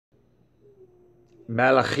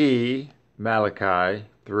Malachi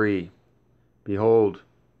 3. Behold,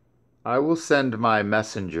 I will send my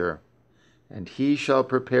messenger, and he shall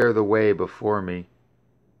prepare the way before me.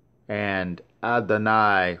 And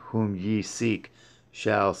Adonai, whom ye seek,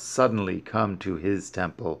 shall suddenly come to his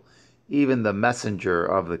temple, even the messenger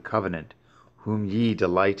of the covenant, whom ye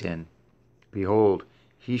delight in. Behold,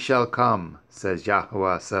 he shall come, says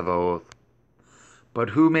Yahweh Sabaoth.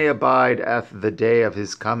 But who may abide at the day of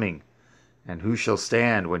his coming? And who shall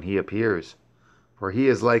stand when he appears? For he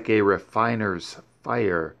is like a refiner's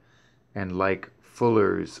fire, and like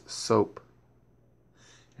fuller's soap.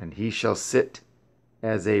 And he shall sit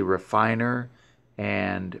as a refiner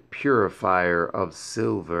and purifier of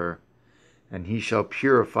silver, and he shall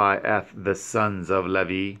purify the sons of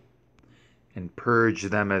Levi, and purge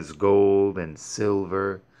them as gold and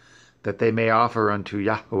silver, that they may offer unto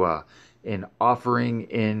Yahweh an offering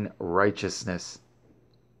in righteousness.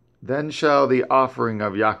 Then shall the offering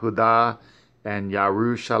of Yehudah and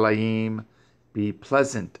Yerushalayim be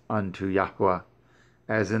pleasant unto Yahweh,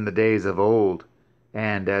 as in the days of old,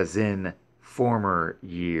 and as in former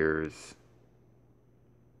years.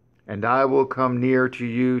 And I will come near to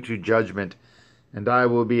you to judgment, and I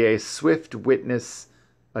will be a swift witness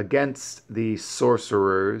against the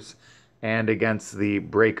sorcerers, and against the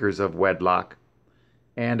breakers of wedlock,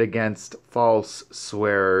 and against false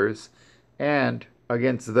swearers, and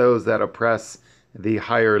against those that oppress the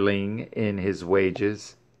hireling in his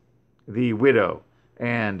wages, the widow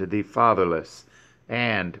and the fatherless,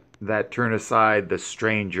 and that turn aside the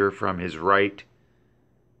stranger from his right,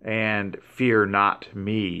 and fear not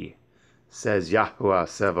me, says Yahweh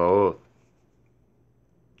Sabaoth.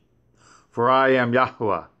 For I am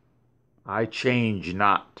Yahweh, I change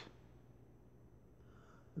not.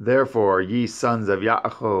 Therefore ye sons of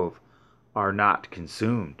Yaakov are not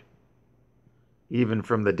consumed. Even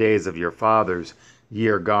from the days of your fathers ye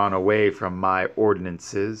are gone away from my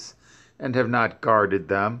ordinances, and have not guarded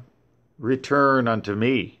them. Return unto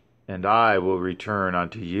me, and I will return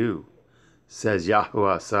unto you, says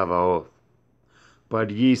Yahweh Sabaoth.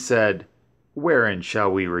 But ye said, Wherein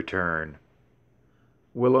shall we return?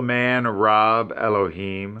 Will a man rob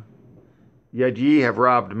Elohim? Yet ye have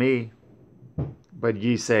robbed me. But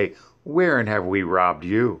ye say, Wherein have we robbed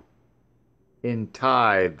you? In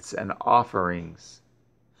tithes and offerings.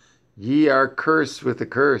 Ye are cursed with a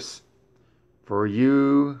curse, for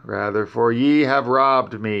ye have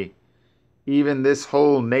robbed me, even this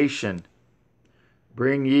whole nation.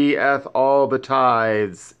 Bring ye all the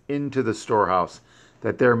tithes into the storehouse,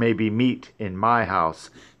 that there may be meat in my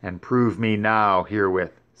house, and prove me now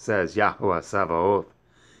herewith, says Yahweh Sabaoth,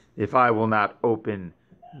 if I will not open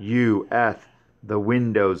you the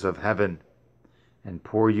windows of heaven, and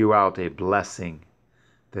pour you out a blessing,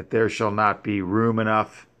 that there shall not be room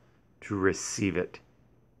enough to receive it.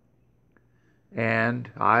 And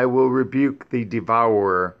I will rebuke the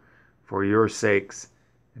devourer for your sakes,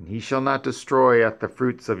 and he shall not destroy the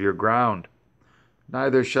fruits of your ground,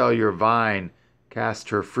 neither shall your vine cast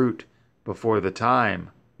her fruit before the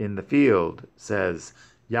time in the field, says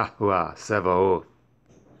Yahweh Sabaoth.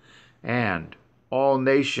 And all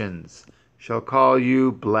nations shall call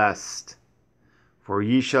you blessed, for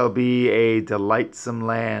ye shall be a delightsome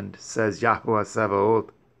land, says Yahweh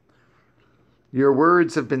Sabaoth. Your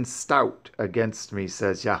words have been stout against me,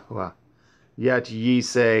 says Yahweh. Yet ye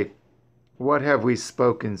say, What have we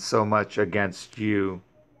spoken so much against you?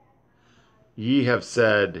 Ye have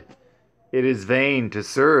said, It is vain to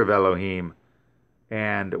serve Elohim,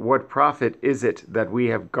 and what profit is it that we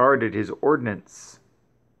have guarded his ordinance,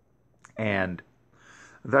 and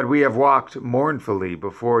that we have walked mournfully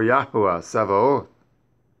before Yahweh Sabaoth?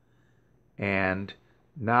 And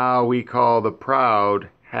now we call the proud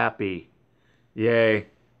happy. Yea,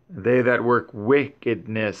 they that work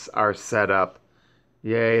wickedness are set up.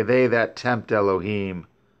 Yea, they that tempt Elohim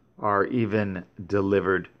are even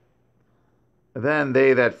delivered. Then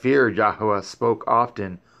they that feared Yahweh spoke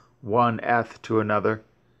often one to another,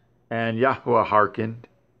 and Yahweh hearkened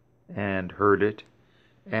and heard it,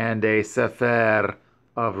 and a sefer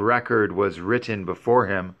of record was written before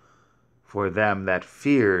him for them that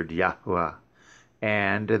feared Yahweh,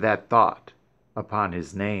 and that thought upon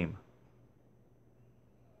his name.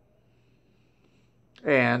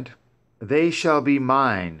 And they shall be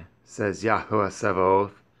mine, says Yahweh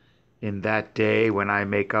Sabaoth, in that day when I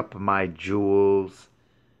make up my jewels,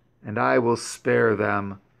 and I will spare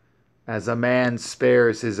them, as a man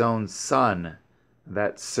spares his own son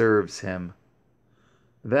that serves him.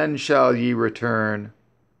 Then shall ye return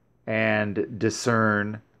and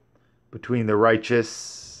discern between the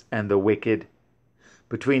righteous and the wicked,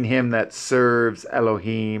 between him that serves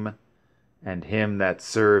Elohim and him that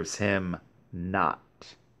serves him not.